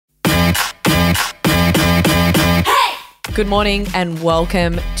Good morning and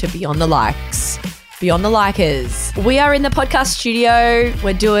welcome to Beyond the Likes. Beyond the Likers. We are in the podcast studio.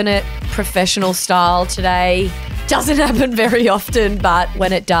 We're doing it professional style today. Doesn't happen very often, but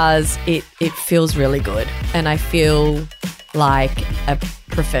when it does, it feels really good. And I feel like a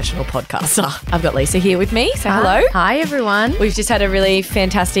professional podcaster. I've got Lisa here with me. Say hello. Hi, everyone. We've just had a really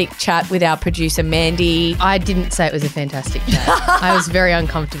fantastic chat with our producer, Mandy. I didn't say it was a fantastic chat. I was very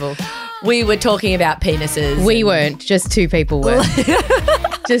uncomfortable. We were talking about penises. We weren't. Just two people were.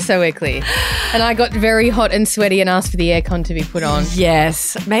 Just so we're clear. And I got very hot and sweaty and asked for the aircon to be put on.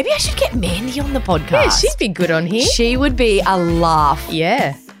 Yes. Maybe I should get Mandy on the podcast. Yeah, she'd be good on here. She would be a laugh.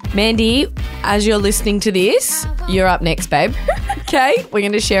 Yeah. Mandy, as you're listening to this, you're up next, babe. Okay? We're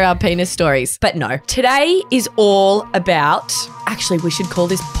going to share our penis stories. But no, today is all about, actually, we should call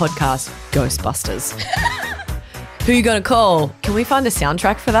this podcast Ghostbusters. Who you going to call? Can we find a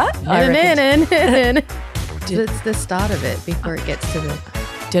soundtrack for that? It's the start of it before it gets to the...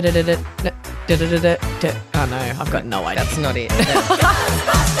 Oh no, I've got no idea. That's not it.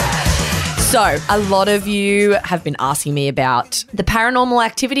 So, a lot of you have been asking me about the paranormal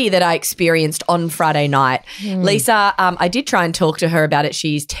activity that I experienced on Friday night. Lisa, I did try and talk to her about it.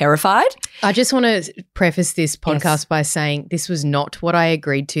 She's terrified. I just want to preface this podcast by saying this was not what I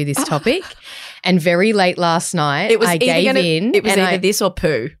agreed to, this topic. And very late last night, I gave in. It was either this or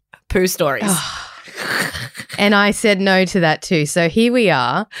poo stories. And I said no to that too. So here we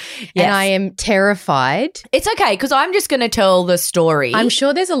are. Yes. And I am terrified. It's okay because I'm just going to tell the story. I'm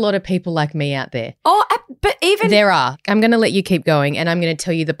sure there's a lot of people like me out there. Oh, but even... There are. I'm going to let you keep going and I'm going to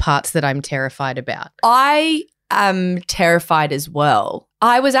tell you the parts that I'm terrified about. I am terrified as well.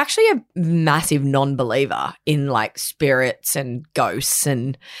 I was actually a massive non-believer in like spirits and ghosts,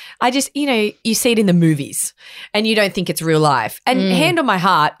 and I just, you see it in the movies and you don't think it's real life. And hand on my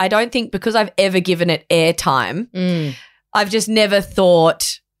heart, I don't think because I've ever given it airtime, I've just never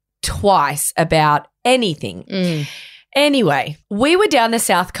thought twice about anything. Anyway, we were down the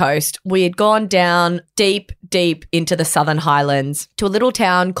south coast. We had gone down deep, deep into the Southern Highlands to a little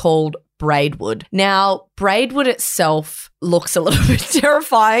town called Braidwood. Now, Braidwood itself looks a little bit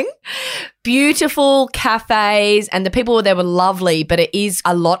terrifying. Beautiful cafes and the people there were lovely, but it is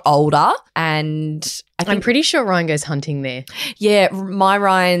a lot older. And I'm pretty sure Ryan goes hunting there. Yeah,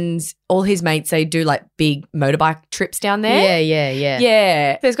 Ryan's, all his mates, they do like big motorbike trips down there. Yeah.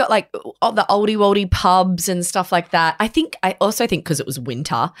 Yeah. There's got like the oldie pubs and stuff like that. I also think because it was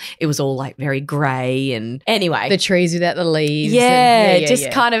winter, it was all like very grey and anyway. The trees without the leaves.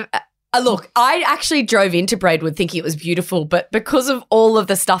 Kind of. Look, I actually drove into Braidwood thinking it was beautiful, but because of all of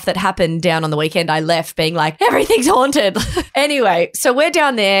the stuff that happened down on the weekend, I left being like, everything's haunted. Anyway, so we're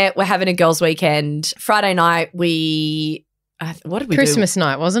down there. We're having a girls' weekend. Friday night, what did we do? Christmas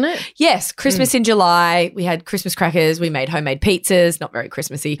night, wasn't it? Yes, Christmas in July. We had Christmas crackers. We made homemade pizzas. Not very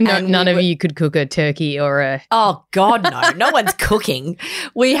Christmassy. None of you could cook a turkey or a... Oh, God, no. No one's cooking.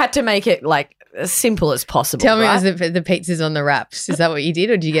 We had to make it like as simple as possible. Tell me, was the pizzas on the wraps? Is that what you did,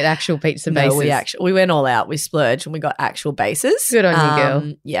 or did you get actual pizza bases? No, we went all out. We splurged and we got actual bases. Good on you,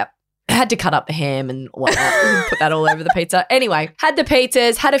 girl. Yep. Had to cut up the ham and whatnot, put that all over the pizza. Anyway, had the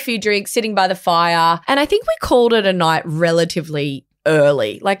pizzas, had a few drinks, sitting by the fire, and I think we called it a night relatively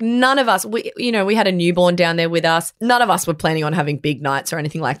early. Like none of us, we had a newborn down there with us. None of us were planning on having big nights or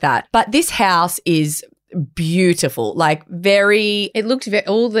anything like that. But this house is beautiful, like very... It looked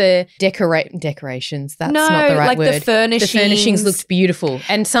all the decorations, that's not the right like word. The furnishings looked beautiful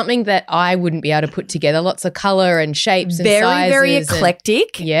and something that I wouldn't be able to put together. Lots of colour and shapes and sizes. Very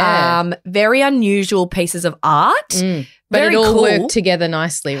eclectic. Very unusual pieces of art. But Very it all cool. worked together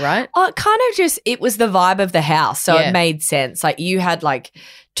nicely, right? Oh, it was the vibe of the house. So it made sense. Like you had like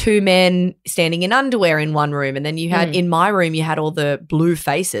two men standing in underwear in one room, and then you had in my room, you had all the blue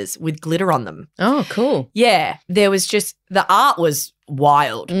faces with glitter on them. Oh, cool. Yeah. There was just, the art was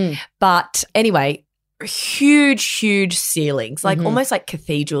wild. But anyway, huge ceilings, like almost like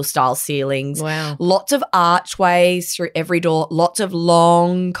cathedral style ceilings. Wow. Lots of archways through every door, lots of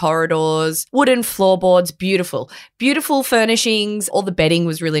long corridors, wooden floorboards, beautiful furnishings. All the bedding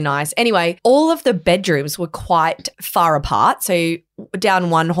was really nice. Anyway, all of the bedrooms were quite far apart. So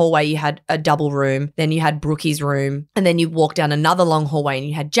down one hallway you had a double room, then you had Brookie's room, and then you'd walk down another long hallway and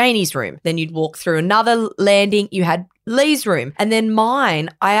you had Janie's room. Then you'd walk through another landing, you had Lee's room. And then mine,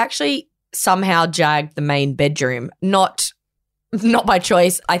 I actually somehow jagged the main bedroom, not not by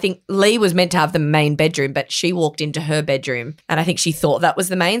choice. I think Lee was meant to have the main bedroom, but she walked into her bedroom and I think she thought that was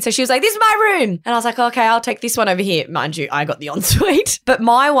the main. So she was like, this is my room. And I was like, okay, I'll take this one over here. Mind you, I got the ensuite. But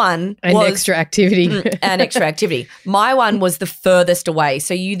my one was extra activity. And extra activity. My one was the furthest away.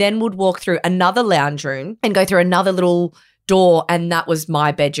 So you then would walk through another lounge room and go through another little door, and that was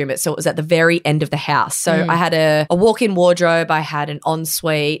my bedroom. So it was at the very end of the house. So I had a walk-in wardrobe, I had an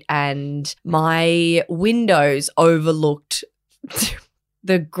ensuite, and my windows overlooked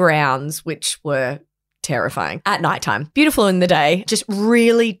the grounds, which were terrifying at nighttime. Beautiful in the day, just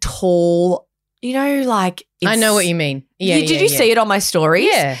really tall, you know, like I know what you mean. Yeah. Did you see it on my stories?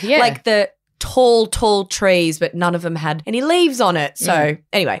 Yeah. Like the tall trees, but none of them had any leaves on it. So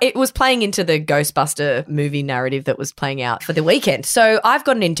anyway, it was playing into the Ghostbuster movie narrative that was playing out for the weekend. So I've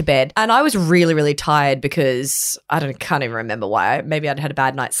gotten into bed and I was really, really tired because can't even remember why. Maybe I'd had a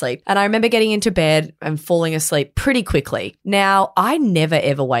bad night's sleep. And I remember getting into bed and falling asleep pretty quickly. Now, I never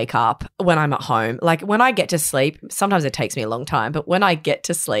ever wake up when I'm at home. Like when I get to sleep, sometimes it takes me a long time, but when I get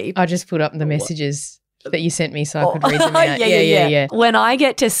to sleep, I just put up the messages that you sent me so I could read them out. Yeah. When I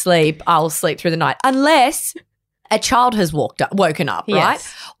get to sleep, I'll sleep through the night unless a child has woken up, right?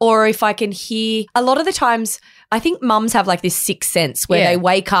 Yes. Or if I can hear, a lot of the times, I think mums have like this sixth sense where they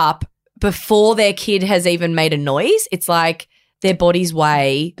wake up before their kid has even made a noise. It's like their body's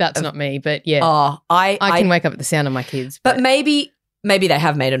way. That's not me, but yeah. Oh, I can wake up at the sound of my kids. But maybe they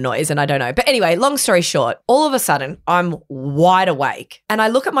have made a noise and I don't know. But anyway, long story short, all of a sudden I'm wide awake and I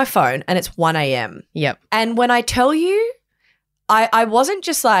look at my phone and it's 1 a.m. Yep. And when I tell you, I wasn't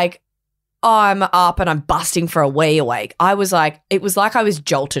just like, oh, I'm up and I'm busting for a wee awake. I was like, it was like I was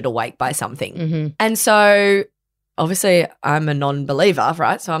jolted awake by something. Mm-hmm. And so obviously I'm a non-believer,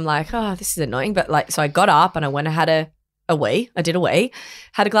 right? So I'm like, oh, this is annoying. But like, so I got up and I went and had a wee. I did a wee,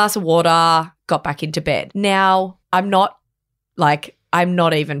 had a glass of water, got back into bed. Now I'm not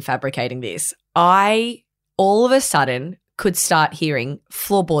even fabricating this. I all of a sudden could start hearing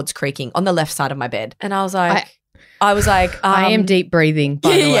floorboards creaking on the left side of my bed. And I was like, I am deep breathing, by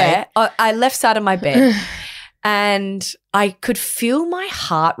the way. Yeah, I left side of my bed and I could feel my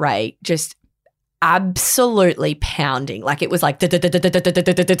heart rate just absolutely pounding. Like it was like,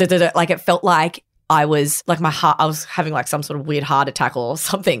 like it felt like I was like I was having like some sort of weird heart attack or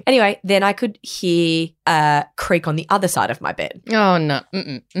something. Anyway, then I could hear a creak on the other side of my bed. Oh, no.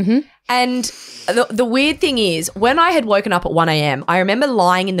 Mm-hmm. And the weird thing is when I had woken up at 1 a.m., I remember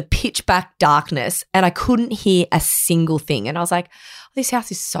lying in the pitch black darkness and I couldn't hear a single thing. And I was like, this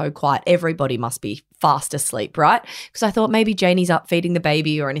house is so quiet. Everybody must be fast asleep, right? Because I thought maybe Janie's up feeding the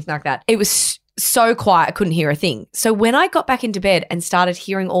baby or anything like that. It was so quiet, I couldn't hear a thing. So when I got back into bed and started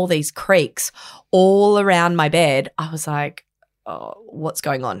hearing all these creaks all around my bed, I was like, oh, what's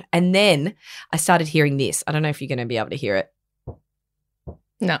going on? And then I started hearing this. I don't know if you're going to be able to hear it.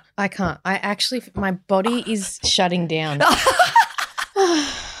 No, I can't. My body is shutting down.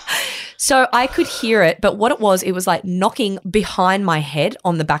 So I could hear it, but what it was like knocking behind my head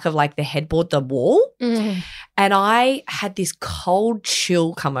on the back of like the headboard, the wall. Mm. And I had this cold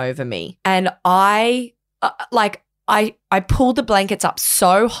chill come over me. And I pulled the blankets up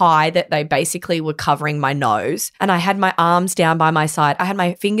so high that they basically were covering my nose. And I had my arms down by my side. I had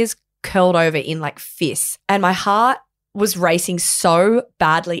my fingers curled over in like fists. And my heart was racing so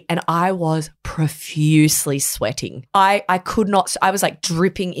badly and I was profusely sweating. I could not, I was like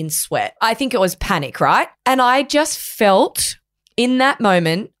dripping in sweat. I think it was panic, right? And I just felt in that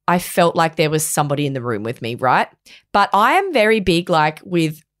moment, I felt like there was somebody in the room with me, right? But I am very big like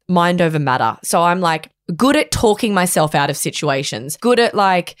with mind over matter. So I'm like good at talking myself out of situations, good at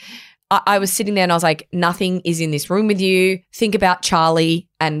like, I was sitting there and I was like, nothing is in this room with you. Think about Charlie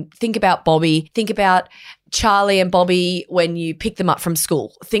and think about Bobby. Think about Charlie and Bobby when you pick them up from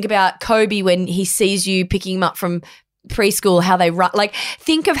school. Think about Kobe when he sees you picking him up from preschool, how they run. Like,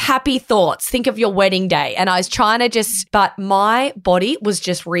 think of happy thoughts. Think of your wedding day. And I was trying to but my body was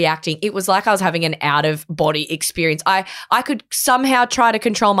just reacting. It was like I was having an out of body experience. I could somehow try to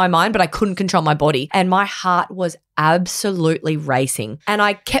control my mind, but I couldn't control my body. And my heart was absolutely racing. And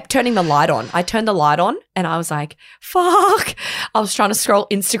I kept turning the light on. I turned the light on and I was like, fuck. I was trying to scroll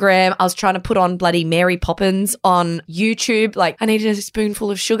Instagram. I was trying to put on bloody Mary Poppins on YouTube. Like I needed a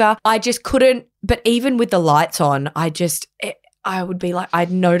spoonful of sugar. I just couldn't. But even with the lights on, I would be like,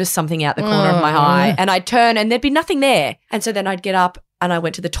 I'd notice something out the corner of my eye and I'd turn and there'd be nothing there. And so then I'd get up and I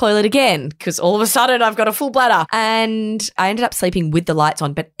went to the toilet again because all of a sudden I've got a full bladder. And I ended up sleeping with the lights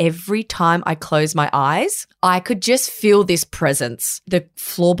on. But every time I closed my eyes, I could just feel this presence. The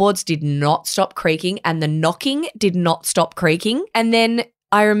floorboards did not stop creaking and the knocking did not stop creaking. And then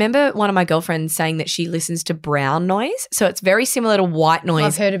I remember one of my girlfriends saying that she listens to brown noise. So it's very similar to white noise.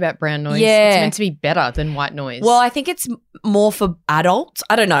 I've heard about brown noise. Yeah. It's meant to be better than white noise. Well, I think it's more for adults.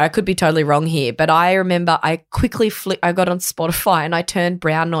 I don't know. I could be totally wrong here. But I remember I quickly I got on Spotify and I turned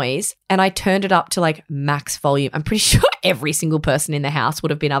brown noise and I turned it up to like max volume. I'm pretty sure every single person in the house would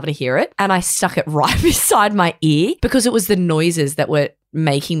have been able to hear it. And I stuck it right beside my ear because it was the noises that were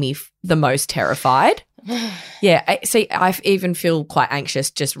making me the most terrified. Yeah, I even feel quite anxious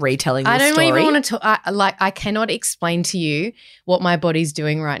just retelling this story. I don't even want to talk. I cannot explain to you what my body's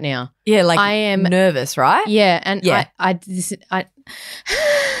doing right now. Yeah, like I am nervous, right? Yeah, and yeah. I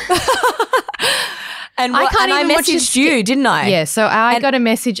and I messaged you, didn't I? Yeah, so I got a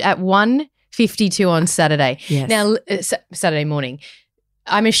message at 1:52 on Saturday. Yes. Now, Saturday morning.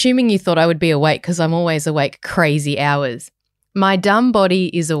 I'm assuming you thought I would be awake because I'm always awake crazy hours. My dumb body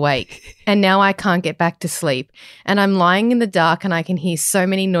is awake and now I can't get back to sleep and I'm lying in the dark and I can hear so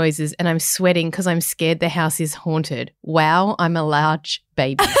many noises and I'm sweating because I'm scared the house is haunted. Wow, I'm a large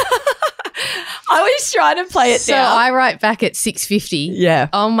baby. I was trying to play it down. So I write back at 6:50. Yeah.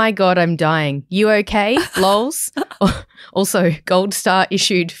 Oh my God, I'm dying. You okay? Lols. Also, gold star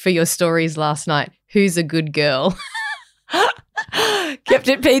issued for your stories last night. Who's a good girl? Kept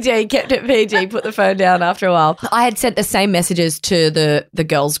it PG, put the phone down after a while. I had sent the same messages to the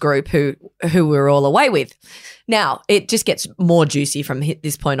girls group who we were all away with. Now, it just gets more juicy from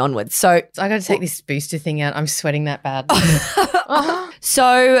this point onwards. So I got to take this booster thing out. I'm sweating that bad.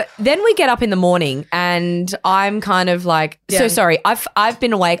 So then we get up in the morning and I'm kind of like, so sorry, I've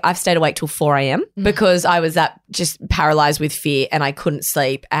been awake. I've stayed awake till 4 a.m. because I was just paralyzed with fear and I couldn't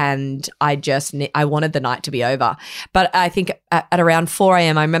sleep and I wanted the night to be over. But I think at around 4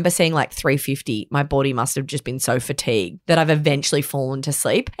 a.m. I remember seeing like 3:50. My body must have just been so fatigued that I've eventually fallen to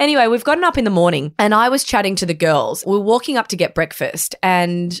sleep. Anyway, we've gotten up in the morning and I was chatting to the girls. We're walking up to get breakfast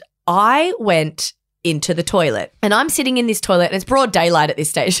and I went into the toilet and I'm sitting in this toilet and it's broad daylight at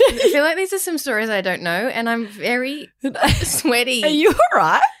this stage. I feel like these are some stories I don't know and I'm very sweaty. Are you all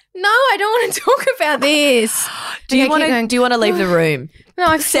right? No, I don't want to talk about this. Do you want to leave the room?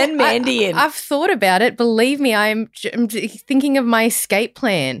 No, send Mandy in. I've thought about it. Believe me, I'm thinking of my escape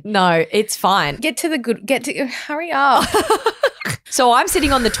plan. No, it's fine. Hurry up. So I'm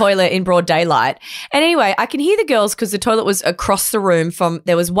sitting on the toilet in broad daylight. And anyway, I can hear the girls because the toilet was across the room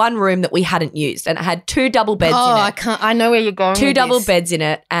there was one room that we hadn't used and it had 2 double beds in it. I know where you're going 2 double beds in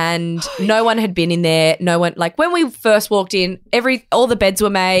it and no one had been in there. No one, like when we first walked in, all the beds were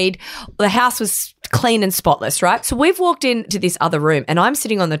made. The house was clean and spotless, right? So we've walked into this other room and I'm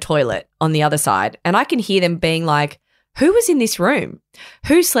sitting on the toilet on the other side and I can hear them being like, who was in this room?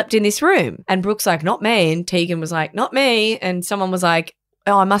 Who slept in this room? And Brooke's like, not me. And Tegan was like, not me. And someone was like,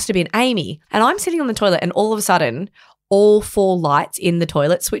 oh, it must have been Amy. And I'm sitting on the toilet and all of a sudden, all 4 lights in the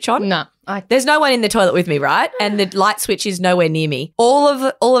toilet switch on. No. There's no one in the toilet with me, right? And the light switch is nowhere near me. All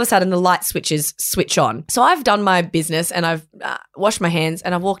of a sudden, the light switches switch on. So I've done my business and I've washed my hands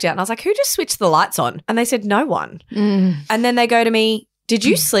and I've walked out and I was like, who just switched the lights on? And they said, no one. And then they go to me, did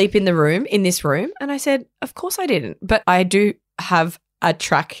you sleep in this room? And I said, of course I didn't. But I do have a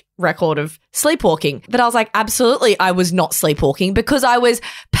track record of sleepwalking. But I was like, absolutely, I was not sleepwalking because I was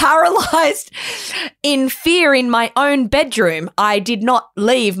paralyzed in fear in my own bedroom. I did not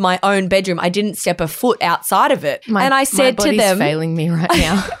leave my own bedroom. I didn't step a foot outside of it. And I said to them, my body's failing me right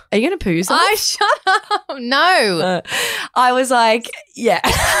now. Are you going to poo yourself? Shut up. No. I was like, yeah.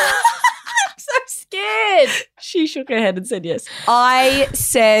 So scared. She shook her head and said yes. I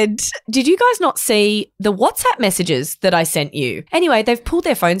said, did you guys not see the WhatsApp messages that I sent you? Anyway, they've pulled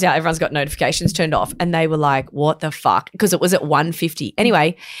their phones out. Everyone's got notifications turned off and they were like, what the fuck? Because it was at 1:50.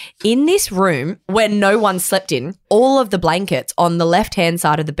 Anyway, in this room where no one slept in, all of the blankets on the left-hand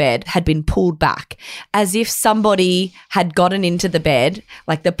side of the bed had been pulled back as if somebody had gotten into the bed.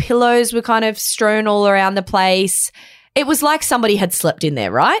 Like the pillows were kind of strewn all around the place. It was like somebody had slept in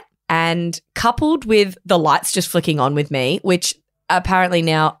there, right? And coupled with the lights just flicking on with me, which apparently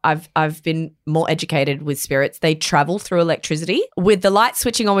now I've been more educated with spirits. They travel through electricity. With the lights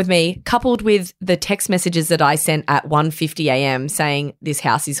switching on with me, coupled with the text messages that I sent at 1:50 a.m. saying this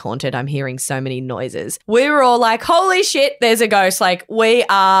house is haunted, I'm hearing so many noises. We were all like, holy shit, there's a ghost. Like we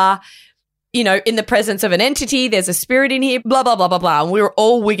are, in the presence of an entity, there's a spirit in here, blah, blah, blah, blah, blah. And we were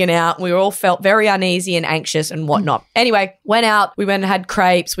all wigging out. We all felt very uneasy and anxious and whatnot. Anyway, went out. We went and had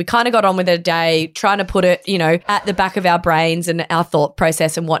crepes. We kind of got on with the day, trying to put it, at the back of our brains and our thought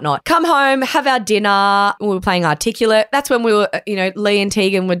process and whatnot. Come home, have our dinner. We were playing Articulate. That's when we were, Lee and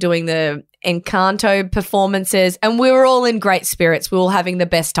Tegan were doing the Encanto performances and we were all in great spirits. We were all having the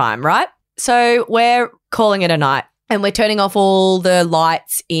best time, right? So we're calling it a night. and we're turning off all the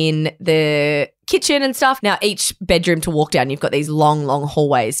lights in the kitchen and stuff. Now, each bedroom to walk down, you've got these long, long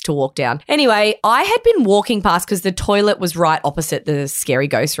hallways to walk down. Anyway, I had been walking past because the toilet was right opposite the scary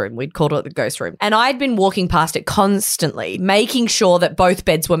ghost room. We'd called it the ghost room. And I'd been walking past it constantly, making sure that both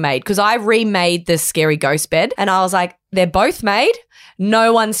beds were made because I remade the scary ghost bed and I was like, they're both made.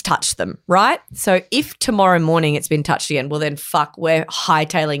 No one's touched them, right? So if tomorrow morning it's been touched again, well then fuck, we're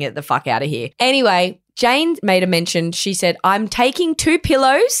hightailing it the fuck out of here. Anyway, Jane made a mention. She said, I'm taking 2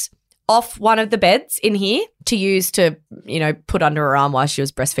 pillows off one of the beds in here to use to, put under her arm while she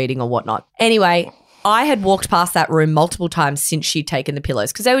was breastfeeding or whatnot. Anyway, I had walked past that room multiple times since she'd taken the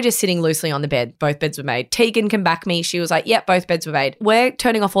pillows because they were just sitting loosely on the bed. Both beds were made. Tegan can back me. She was like, yep, both beds were made. We're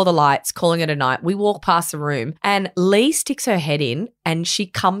turning off all the lights, calling it a night. We walk past the room and Lee sticks her head in and she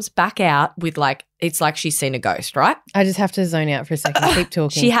comes back out with it's like she's seen a ghost, right? I just have to zone out for a second. Keep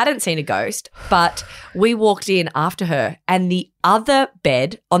talking. She hadn't seen a ghost, but we walked in after her and the other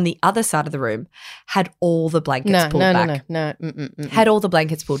bed on the other side of the room had all the blankets pulled back. No. Had all the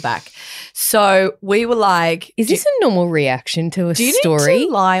blankets pulled back. So we were like, is this a normal reaction to a do you story? need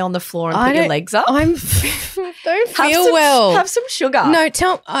to lie on the floor and put your legs up? I don't feel well. Have some sugar. No,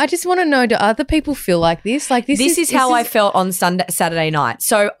 I just want to know, do other people feel like this? Like this is how I felt on Saturday night.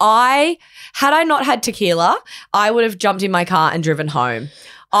 So had I not had tequila, I would have jumped in my car and driven home.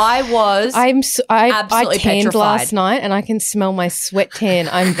 I absolutely tanned petrified last night and I can smell my sweat tan.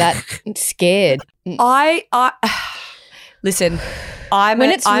 I'm that scared. Listen, when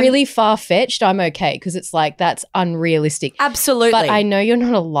it's really far-fetched, I'm okay because it's like that's unrealistic. Absolutely. But I know you're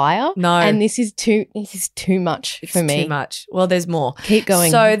not a liar. No. And this is too much for me. Too much. Well, there's more. Keep going.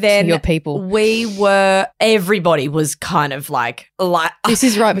 So then to your people. Everybody was kind of like this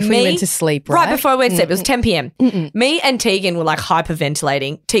is right before you went to sleep, right? Right before I went to sleep. It was 10 p.m. Me and Tegan were like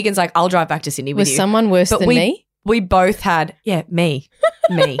hyperventilating. Tegan's like, I'll drive back to Sydney with you. Was someone worse than me? We both had, me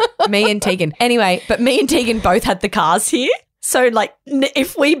and Tegan. Anyway, but me and Tegan both had the cars here. So like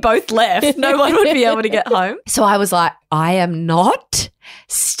if we both left, no one would be able to get home. So I was like, I am not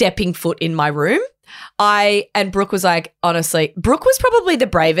stepping foot in my room. And Brooke was like, honestly, Brooke was probably the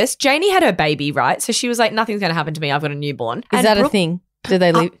bravest. Janie had her baby, right? So she was like, nothing's going to happen to me. I've got a newborn. Is that a thing? Do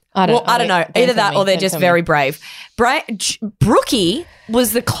they leave? I don't know. Either that or they're just very brave. Brookie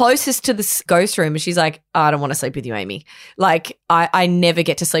was the closest to the ghost room and she's like, I don't want to sleep with you, Amy. Like, I never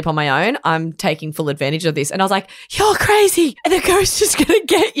get to sleep on my own. I'm taking full advantage of this. And I was like, you're crazy and the ghost is going to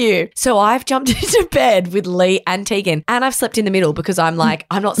get you. So I've jumped into bed with Lee and Tegan and I've slept in the middle because I'm like,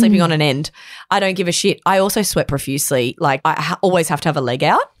 I'm not sleeping on an end. I don't give a shit. I also sweat profusely. Like, I always have to have a leg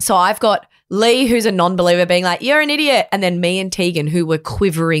out. So I've got Lee, who's a non-believer, being like, you're an idiot. And then me and Tegan, who were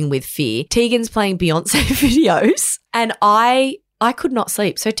quivering with fear. Tegan's playing Beyonce videos and I could not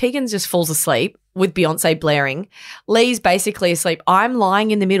sleep. So Tegan just falls asleep with Beyonce blaring. Lee's basically asleep. I'm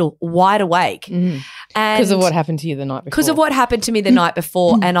lying in the middle, wide awake. Because of what happened to you the night before. Because of what happened to me the night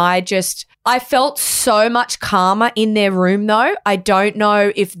before. And I felt so much calmer in their room though. I don't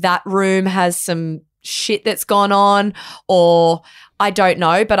know if that room has some shit that's gone on or I don't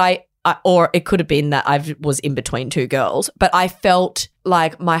know, but or it could have been that I was in between two girls, but I felt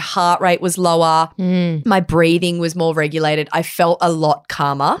like my heart rate was lower. My breathing was more regulated. I felt a lot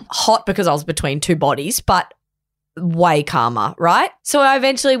calmer. Hot because I was between two bodies, but way calmer, right? So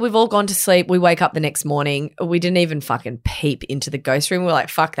eventually we've all gone to sleep. We wake up the next morning. We didn't even fucking peep into the ghost room. We're like,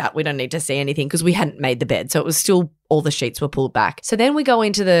 fuck that. We don't need to see anything because we hadn't made the bed. So it was still all the sheets were pulled back. So then we go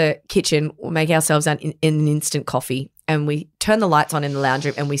into the kitchen, we'll make ourselves an instant coffee and we turn the lights on in the lounge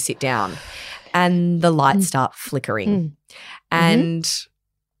room and we sit down and the lights start flickering. And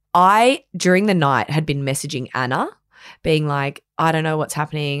I, during the night, had been messaging Anna being like, I don't know what's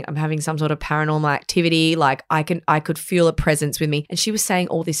happening. I'm having some sort of paranormal activity. Like I could feel a presence with me. And she was saying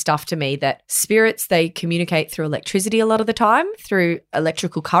all this stuff to me that spirits, they communicate through electricity a lot of the time, through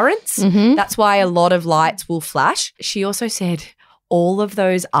electrical currents. That's why a lot of lights will flash. She also said all of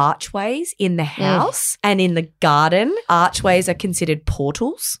those archways in the house and in the garden, archways are considered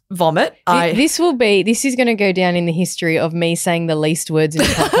portals. Vomit. This is going to go down in the history of me saying the least words in the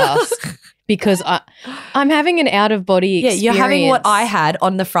podcast. Because I'm having an out-of-body experience. Yeah, you're having what I had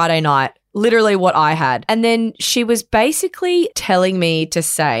on the Friday night, literally what I had. And then she was basically telling me to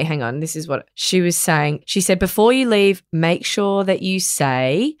say, hang on, this is what she was saying. She said, before you leave, make sure that you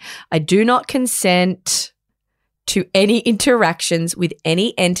say, I do not consent to any interactions with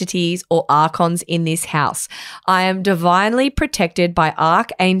any entities or archons in this house. I am divinely protected by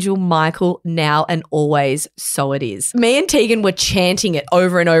Archangel Michael now and always, so it is. Me and Tegan were chanting it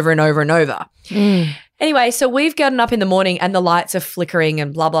over and over and over and over. Anyway, so we've gotten up in the morning and the lights are flickering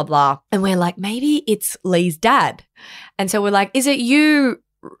and blah, blah, blah. And we're like, maybe it's Lee's dad. And so we're like, is it you,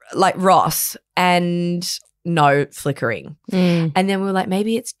 like Ross? And no, flickering. And then we were like,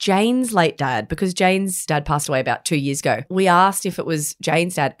 maybe it's Jane's late dad, because Jane's dad passed away about 2 years ago. We asked if it was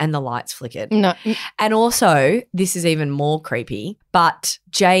Jane's dad and the lights flickered. No. And also, this is even more creepy, but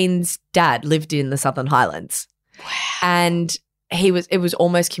Jane's dad lived in the Southern Highlands. Wow. And it was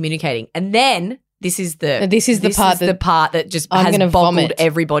almost communicating. And then this is the part that just has boggled vomit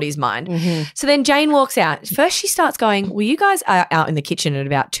everybody's mind. Mm-hmm. So then Jane walks out. First she starts going, well, you guys are out in the kitchen at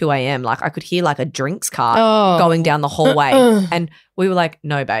about 2 a.m. Like I could hear like a drinks cart going down the hallway. And we were like,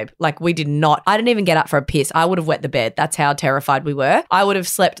 no, babe. Like we did not. I didn't even get up for a piss. I would have wet the bed. That's how terrified we were. I would have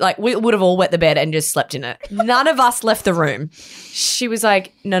slept, like we would have all wet the bed and just slept in it. None of us left the room. She was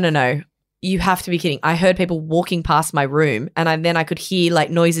like, no. You have to be kidding. I heard people walking past my room and then I could hear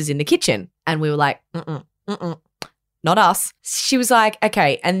like noises in the kitchen. And we were like, not us. She was like,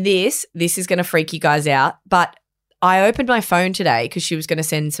 okay, and this is going to freak you guys out. But I opened my phone today because she was going to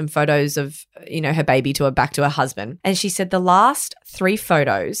send some photos of, her baby back to her husband. And she said the last 3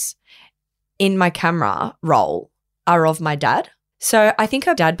 photos in my camera roll are of my dad. So I think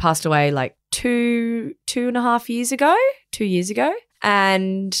her dad passed away like 2.5 years ago, 2 years ago.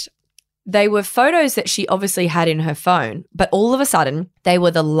 And they were photos that she obviously had in her phone, but all of a sudden they were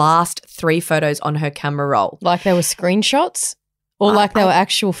the last 3 photos on her camera roll. Like they were screenshots or like they were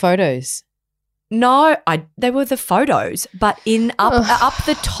actual photos? No, they were the photos, but up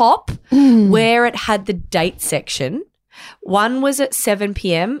the top where it had the date section, one was at 7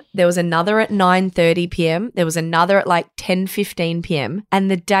 p.m. There was another at 9:30 p.m. There was another at like 10:15 p.m. And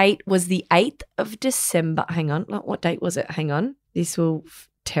the date was the 8th of December. Hang on. What date was it? Hang on. This will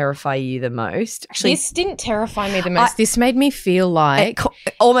terrify you the most. Actually, this didn't terrify me the most. This made me feel like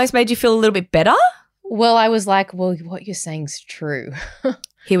it almost made you feel a little bit better. Well, I was like, well, what you're saying is true.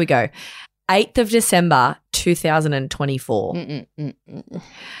 Here we go. 8th of December 2024.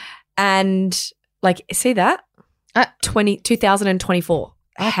 And like, see that? 2024.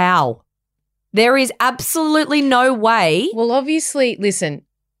 How? There is absolutely no way. Well, obviously, listen,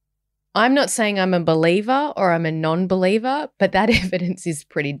 I'm not saying I'm a believer or I'm a non-believer, but that evidence is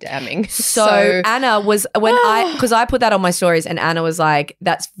pretty damning. So Anna was, because I put that on my stories and Anna was like,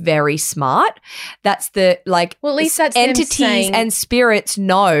 that's very smart. That's well, at least that's entities and spirits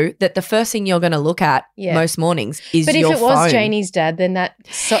know that the first thing you're going to look at most mornings is your phone. But if it was Janie's dad, then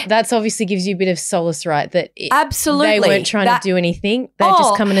that's obviously gives you a bit of solace, right? That absolutely. They weren't trying to do anything. They're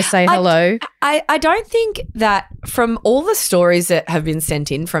just coming to say hello. I don't think that from all the stories that have been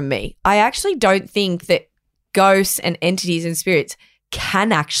sent in from me, I actually don't think that ghosts and entities and spirits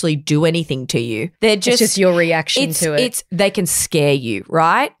can actually do anything to you. It's just your reaction to it. They can scare you,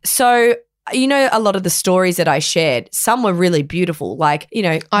 right? So, a lot of the stories that I shared, some were really beautiful. Like,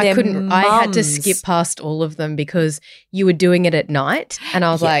 I had to skip past all of them because you were doing it at night and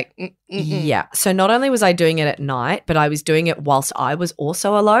I was like, yeah. So not only was I doing it at night, but I was doing it whilst I was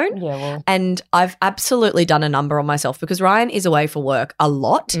also alone. Yeah, well. And I've absolutely done a number on myself because Ryan is away for work a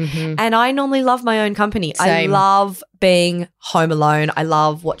lot and I normally love my own company. Same. I love being home alone. I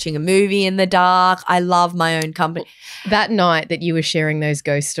love watching a movie in the dark. I love my own company. That night that you were sharing those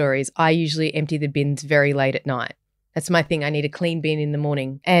ghost stories, I usually empty the bins very late at night. That's my thing. I need a clean bin in the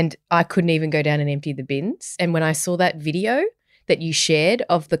morning and I couldn't even go down and empty the bins. And when I saw that video that you shared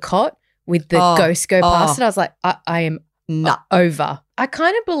of the cot with the ghost go past it, I was like, I am over. I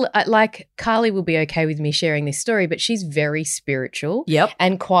kind of like Carly will be okay with me sharing this story, but she's very spiritual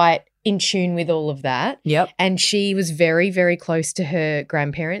and quite in tune with all of that. Yep. And she was very, very close to her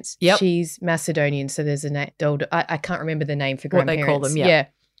grandparents. Yep. She's Macedonian, so there's I can't remember the name for grandparents. What they call them, yeah.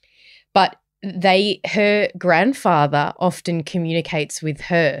 But her grandfather often communicates with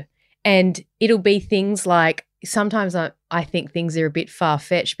her and it'll be things like, sometimes I think things are a bit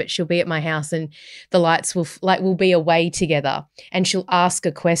far-fetched, but she'll be at my house and the lights will be away together and she'll ask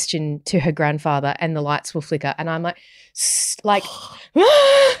a question to her grandfather and the lights will flicker and I'm like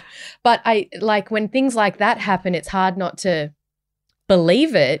but I like when things like that happen, it's hard not to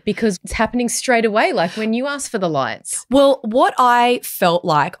believe it because it's happening straight away, like when you ask for the lights. Well, what I felt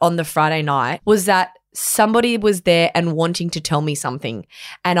like on the Friday night was that somebody was there and wanting to tell me something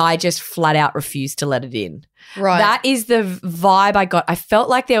and I just flat out refused to let it in. Right. That is the vibe I got. I felt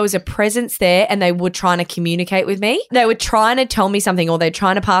like there was a presence there and they were trying to communicate with me. They were trying to tell me something or they're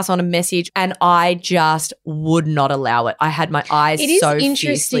trying to pass on a message and I just would not allow it. I had my eyes so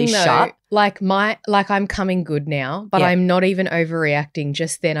fiercely shut. Like I'm coming good now, but I'm not even overreacting.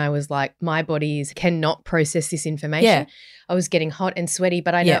 Just then I was like, my body cannot process this information. Yeah. I was getting hot and sweaty,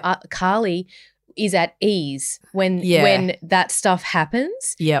 but I know Carly is at ease when that stuff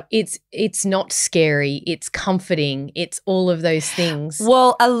happens. Yep. It's not scary. It's comforting. It's all of those things.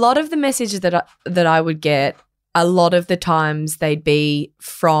 Well, a lot of the messages that I would get, a lot of the times they'd be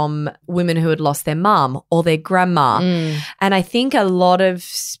from women who had lost their mum or their grandma. And I think a lot of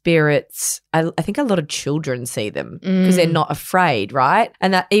spirits, I think a lot of children see them because they're not afraid, right?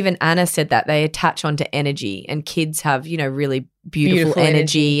 And that even Anna said that they attach onto energy, and kids have, really beautiful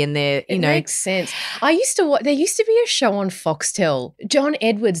energy and they're, it makes sense. I used to watch, there used to be a show on Foxtel, John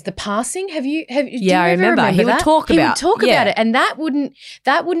Edwards, The Passing. Do you I remember he would that? talk he about would talk about it, and that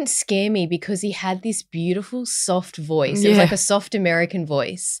wouldn't scare me because he had this beautiful soft voice. It was like a soft American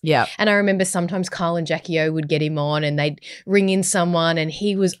voice. Yeah. And I remember sometimes Carl and Jackie O would get him on and they'd ring in someone and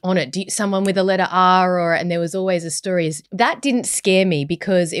he was on it, someone with a letter R, and there was always a story. That didn't scare me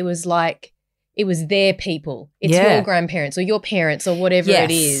because it was like, it was their people. It's your grandparents or your parents or whatever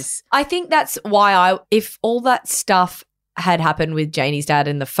it is. I think that's why if all that stuff had happened with Janie's dad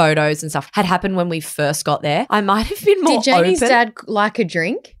and the photos and stuff had happened when we first got there, I might have been more open. Did Janie's dad like a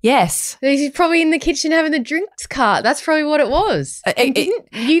drink? Yes. He's probably in the kitchen having the drinks cart. That's probably what it was.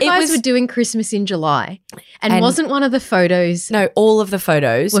 You guys were doing Christmas in July and wasn't one of the photos? No, all of the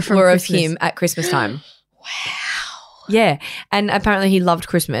photos were of him at Christmas time. Wow. Yeah. And apparently he loved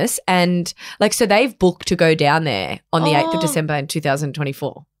Christmas. And so they've booked to go down there on the 8th of December in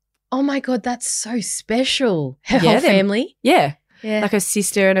 2024. Oh my God, that's so special. Her whole family? Yeah. Like a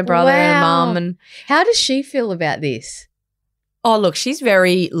sister and a brother and a mum. And how does she feel about this? Oh, look, she's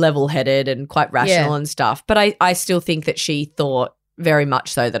very level-headed and quite rational and stuff. But I still think that she thought very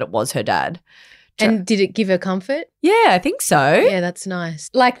much so that it was her dad. And did it give her comfort? Yeah, I think so. Yeah, that's nice.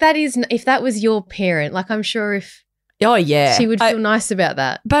 Like that is, if that was your parent, like I'm sure if Oh, yeah. she would feel nice about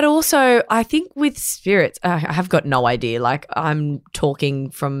that. But also, I think with spirits, I have got no idea. Like, I'm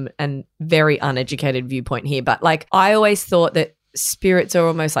talking from a very uneducated viewpoint here, but I always thought that spirits are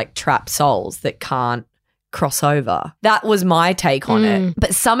almost like trapped souls that can't cross over. That was my take on it.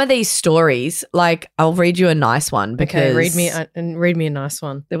 But some of these stories, I'll read you a nice one because read me a nice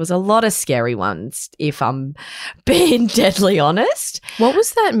one. There was a lot of scary ones, if I'm being deadly honest. What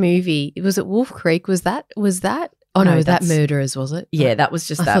was that movie? Was it Wolf Creek? Was that? Oh, no, that Murderers, was it? Yeah, that was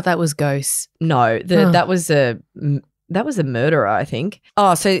just I thought that was Ghosts. No, that was a murderer, I think.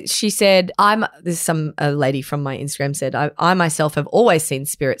 Oh, so she said, a lady from my Instagram said, I myself have always seen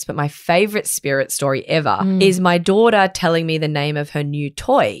spirits, but my favorite spirit story ever is my daughter telling me the name of her new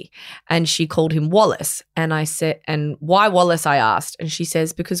toy. And she called him Wallace. And I said, and why Wallace, I asked. And she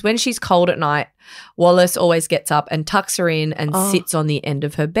says, because when she's cold at night, Wallace always gets up and tucks her in and sits on the end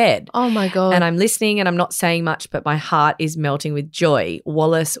of her bed. Oh, my God. And I'm listening and I'm not saying much, but my heart is melting with joy.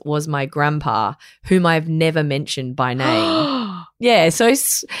 Wallace was my grandpa, whom I've never mentioned by name. Yeah, so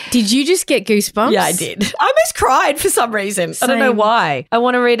did you just get goosebumps? Yeah, I did. I almost cried for some reason. Same. I don't know why. I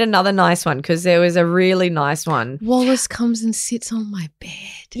want to read another nice one because there was a really nice one. Wallace comes and sits on my bed.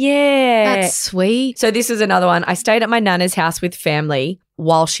 Yeah. That's sweet. So this is another one. I stayed at my nana's house with family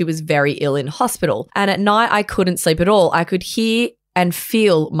while she was very ill in hospital. And at night I couldn't sleep at all. I could hear and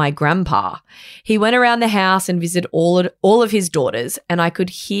feel my grandpa. He went around the house and visited all of his daughters, and I could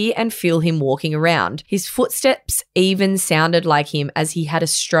hear and feel him walking around. His footsteps even sounded like him, as he had a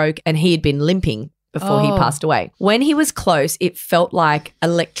stroke and he had been limping before he passed away. When he was close, it felt like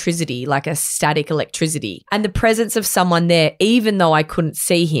electricity, like a static electricity, and the presence of someone there, even though I couldn't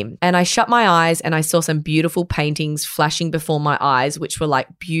see him. And I shut my eyes and I saw some beautiful paintings flashing before my eyes, which were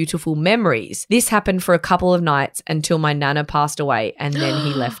like beautiful memories. This happened for a couple of nights until my nana passed away, and then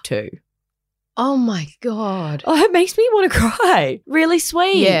he left too. Oh, my God. Oh, it makes me want to cry. Really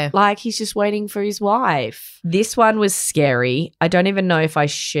sweet. Yeah. Like he's just waiting for his wife. This one was scary. I don't even know if I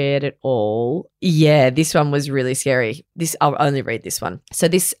shared it all. Yeah, this one was really scary. I'll only read this one. So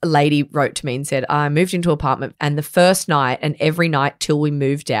this lady wrote to me and said, I moved into an apartment, and the first night and every night till we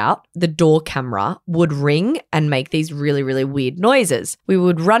moved out, the door camera would ring and make these really, really weird noises. We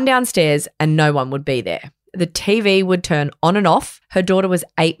would run downstairs and no one would be there. The TV would turn on and off. Her daughter was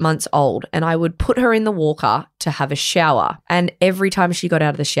 8 months old, and I would put her in the walker to have a shower. And every time she got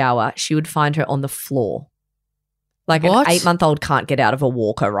out of the shower, she would find her on the floor. Like What? An 8-month-old can't get out of a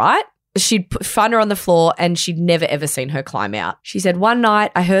walker, right? She'd find her on the floor, and she'd never ever seen her climb out. She said, one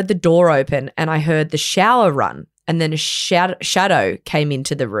night I heard the door open and I heard the shower run. And then a shadow came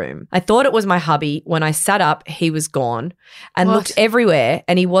into the room. I thought it was my hubby. When I sat up, he was gone, and What? looked everywhere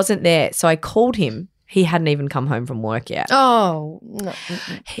and he wasn't there. So I called him. He hadn't even come home from work yet. Oh, no.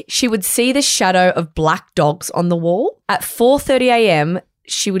 She would see the shadow of black dogs on the wall. At 4:30 a.m.,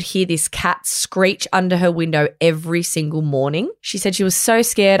 she would hear this cat screech under her window every single morning. She said she was so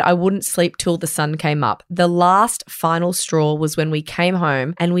scared I wouldn't sleep till the sun came up. The last final straw was when we came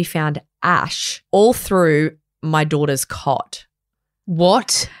home and we found ash all through my daughter's cot.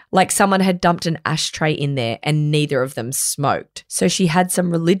 What? Like someone had dumped an ashtray in there and neither of them smoked. So she had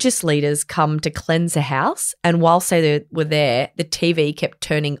some religious leaders come to cleanse the house, and whilst they were there, the TV kept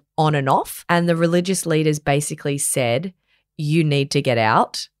turning on and off, and the religious leaders basically said, you need to get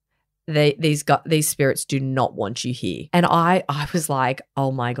out. These spirits do not want you here. And I was like,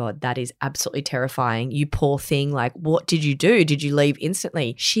 oh my God, that is absolutely terrifying. You poor thing. Like, what did you do? Did you leave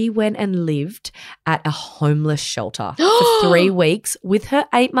instantly? She went and lived at a homeless shelter for 3 weeks with her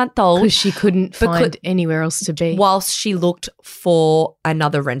 8-month-old. Because she couldn't find anywhere else to be. Whilst she looked for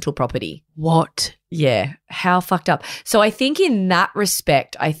another rental property. What? Yeah. How fucked up. So I think in that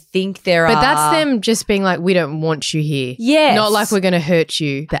respect, I think there are. But that's them just being like, we don't want you here. Yes. Not like we're going to hurt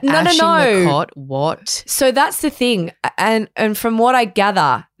you. The No, ash no, in the no. cot. What? So that's the thing. And from what I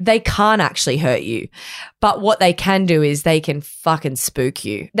gather, they can't actually hurt you. But what they can do is they can fucking spook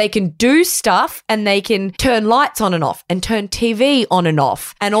you. They can do stuff and they can turn lights on and off and turn TV on and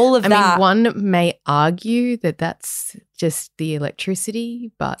off and all of I that. mean, one may argue that that's just the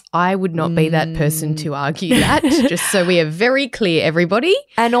electricity, but I would not be that person to argue that, just so we are very clear, everybody.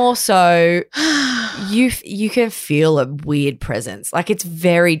 And also, you can feel a weird presence. Like, it's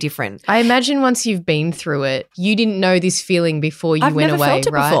very different. I imagine once you've been through it, you didn't know this feeling before you went away, felt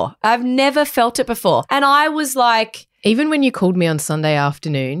it right? before. I've never felt it before. And I was like, Even when you called me on Sunday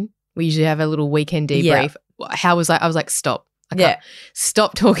afternoon, we usually have a little weekend debrief. How was I was like, stop. I can't.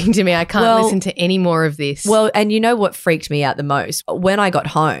 Stop talking to me. I can't listen to any more of this. Well, and you know what freaked me out the most? When I got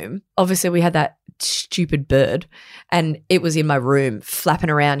home, obviously we had that stupid bird and it was in my room flapping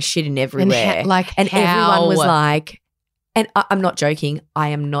around, shitting everywhere. And everyone was like, and I'm not joking. I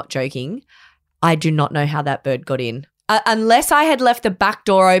am not joking. I do not know how that bird got in. Unless I had left the back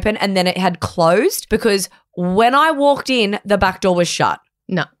door open and then it had closed, because when I walked in, the back door was shut.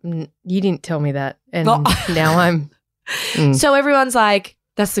 No, you didn't tell me that. And now I'm... So everyone's like,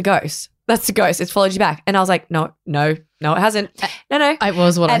 that's the ghost. That's the ghost. It's followed you back. And I was like, no, it hasn't. No. It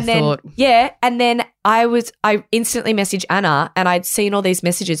was what I thought. Yeah. And then I instantly messaged Anna and I'd seen all these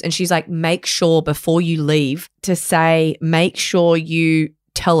messages and she's like, make sure before you leave to say, make sure you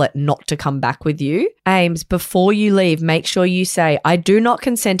tell it not to come back with you. Ames, before you leave, make sure you say, I do not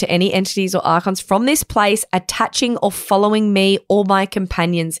consent to any entities or archons from this place attaching or following me or my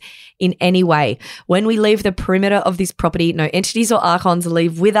companions in any way. When we leave the perimeter of this property, no entities or archons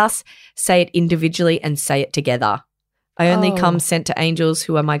leave with us. Say it individually and say it together. I only come sent to angels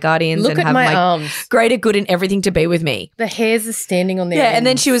who are my guardians Look and at have my my arms. greater good and everything to be with me. The hairs are standing on their Yeah, ends. and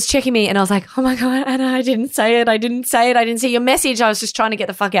then she was checking me and I was like, oh my God, Anna, I didn't say it. I didn't see your message. I was just trying to get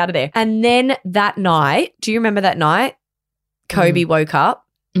the fuck out of there. And then that night, do you remember that night? Kobe woke up.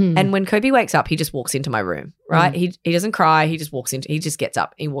 And when Kobe wakes up, he just walks into my room, right? He doesn't cry. He just gets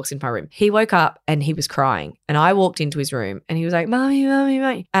up. He walks into my room. He woke up and he was crying. And I walked into his room and he was like, Mommy.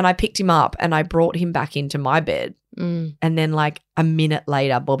 And I picked him up and I brought him back into my bed. And then like a minute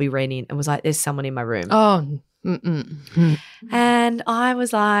later, Bobby ran in and was like, there's someone in my room. Oh, And I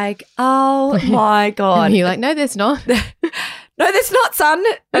was like, oh my God. And you're like, no, there's not. No, that's not, son.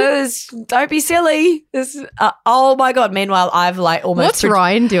 Don't be silly. Oh my God. Meanwhile, I've like almost What's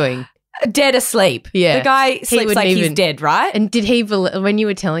Ryan doing? Dead asleep. Yeah. The guy sleeps like he's dead, right? And did he, when you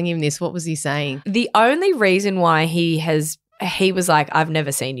were telling him this, what was he saying? The only reason why he was like, I've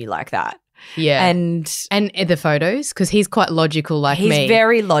never seen you like that. Yeah. And the photos, because he's quite logical like me. He's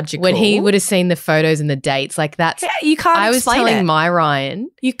very logical. When he would have seen the photos and the dates, like that's... Yeah, you can't I was explain telling it. my Ryan...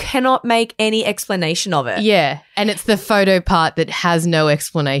 You cannot make any explanation of it. Yeah. And it's the photo part that has no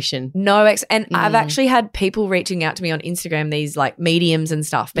explanation. And I've actually had people reaching out to me on Instagram, these like mediums and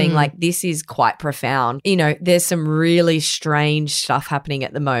stuff, being like, this is quite profound. You know, there's some really strange stuff happening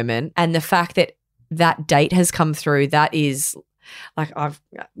at the moment. And the fact that date has come through, that is... Like, I've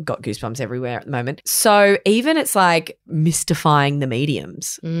got goosebumps everywhere at the moment. So even it's like mystifying the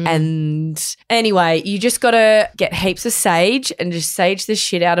mediums. And anyway, you just got to get heaps of sage and just sage the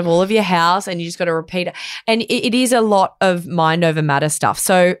shit out of all of your house, and you just got to repeat it. And it is a lot of mind over matter stuff.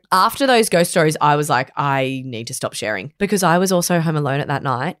 So after those ghost stories, I was like, I need to stop sharing, because I was also home alone at that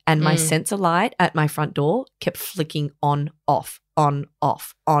night and my sensor light at my front door kept flicking on, off, on,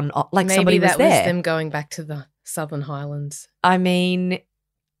 off, on, off, like Maybe somebody was that there. was them going back to the Southern Highlands. I mean,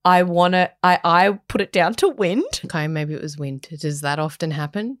 I put it down to wind. Okay, maybe it was wind. Does that often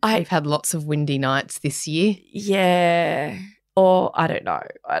happen? We've had lots of windy nights this year. Yeah. Or I don't know.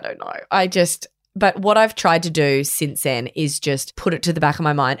 But what I've tried to do since then is just put it to the back of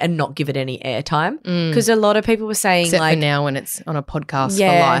my mind and not give it any airtime. Because a lot of people were saying Except like, for now when it's on a podcast for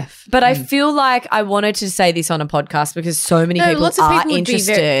life. But I feel like I wanted to say this on a podcast because so many people are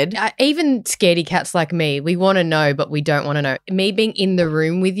interested. Even scaredy cats like me, we want to know, but we don't want to know. Me being in the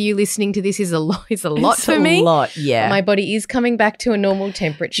room with you listening to this is a lot for me. A lot, yeah. My body is coming back to a normal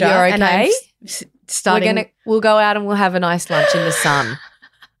temperature. You're okay? And I'm starting. We'll go out and we'll have a nice lunch in the sun.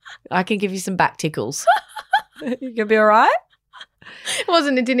 I can give you some back tickles. You gonna be all right?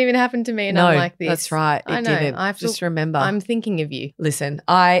 It didn't even happen to me, and I'm like this. That's right. I know. Didn't. Just remember. I'm thinking of you. Listen,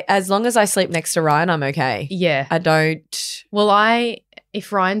 as long as I sleep next to Ryan, I'm okay. Yeah. I don't. Well,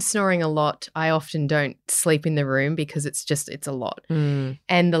 if Ryan's snoring a lot, I often don't sleep in the room because it's a lot. Mm.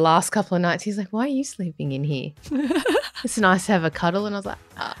 And the last couple of nights, he's like, "Why are you sleeping in here? It's nice to have a cuddle." And I was like,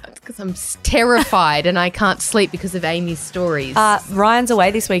 it's because I'm terrified and I can't sleep because of Amy's stories. Ryan's away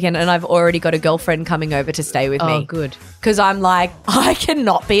this weekend and I've already got a girlfriend coming over to stay with me. Oh, good. Because I'm like, I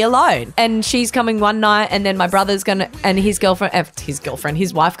cannot be alone. And she's coming one night and then my brother's going to, and his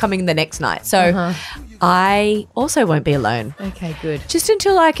wife coming the next night. So I also won't be alone. Okay, good. Just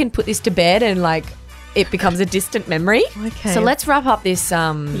until I can put this to bed and like it becomes a distant memory. Okay. So let's wrap up this.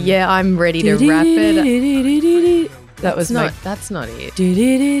 Yeah, I'm ready to wrap it. That's not it.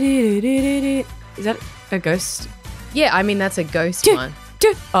 Is that a ghost? Yeah, I mean, that's a ghost one.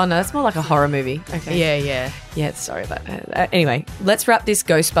 Oh, no, that's more like a horror movie. Okay. Yeah. Yeah, sorry about that. Anyway, let's wrap this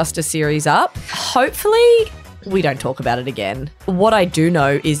Ghostbuster series up. Hopefully we don't talk about it again. What I do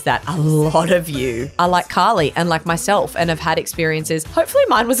know is that a lot of you are like Carly and like myself and have had experiences. Hopefully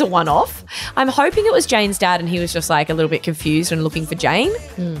mine was a one-off. I'm hoping it was Jane's dad and he was just like a little bit confused and looking for Jane.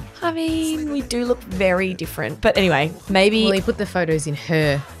 I mean, we do look very different. But anyway, maybe... Well, he put the photos in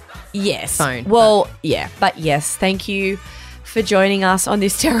her phone. Well, yeah. But yes, thank you for joining us on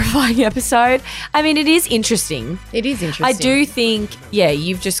this terrifying episode. I mean, it is interesting. It is interesting. I do think,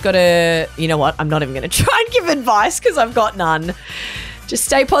 you've just got to, you know what? I'm not even going to try and give advice because I've got none. Just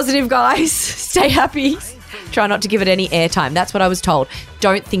stay positive, guys. Stay happy. Try not to give it any airtime. That's what I was told.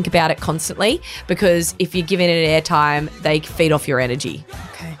 Don't think about it constantly because if you're giving it airtime, they feed off your energy.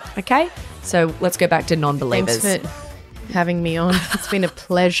 Okay? So let's go back to non-believers. Thanks for having me on. It's been a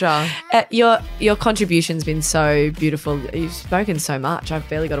pleasure. Your contribution's been so beautiful. You've spoken so much. I've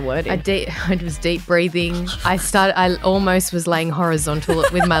barely got a word in. I was deep breathing. I almost was laying horizontal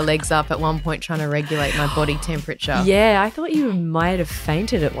with my legs up at one point trying to regulate my body temperature. Yeah, I thought you might have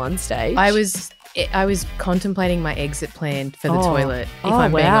fainted at one stage. I was contemplating my exit plan for the toilet, if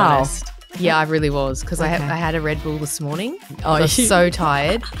I'm being honest. Yeah, I really was because I had a Red Bull this morning. I was so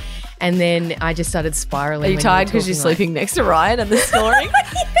tired. And then I just started spiraling. Are you tired because you're sleeping next to Ryan and the snoring?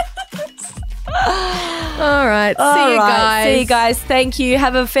 All right. See you guys. See you guys. Thank you.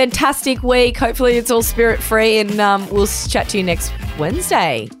 Have a fantastic week. Hopefully it's all spirit free and we'll chat to you next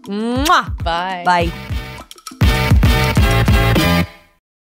Wednesday. Mwah. Bye. Bye.